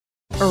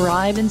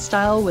Arrive in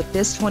style with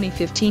this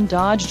 2015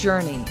 Dodge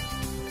Journey.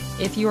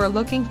 If you are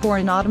looking for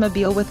an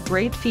automobile with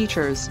great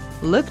features,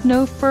 look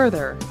no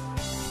further.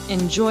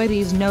 Enjoy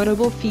these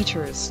notable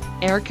features: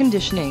 air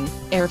conditioning,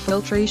 air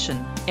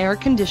filtration, air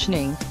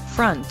conditioning,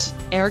 front,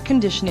 air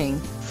conditioning,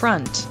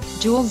 front,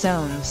 dual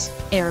zones,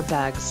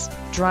 airbags,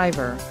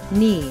 driver,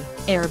 knee,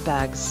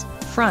 airbags,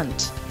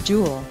 front,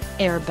 dual,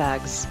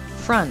 airbags,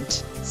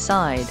 front,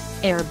 side,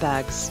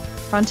 airbags,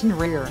 front and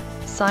rear,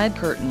 side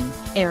curtain,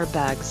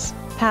 airbags,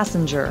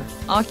 passenger,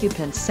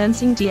 occupant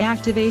sensing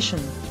deactivation,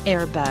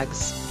 airbags,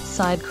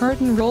 side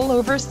curtain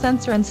rollover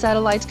sensor and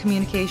satellite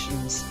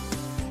communications.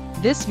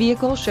 This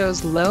vehicle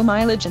shows low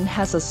mileage and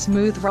has a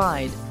smooth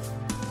ride.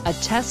 A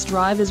test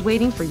drive is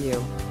waiting for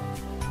you.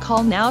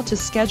 Call now to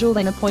schedule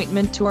an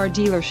appointment to our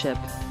dealership.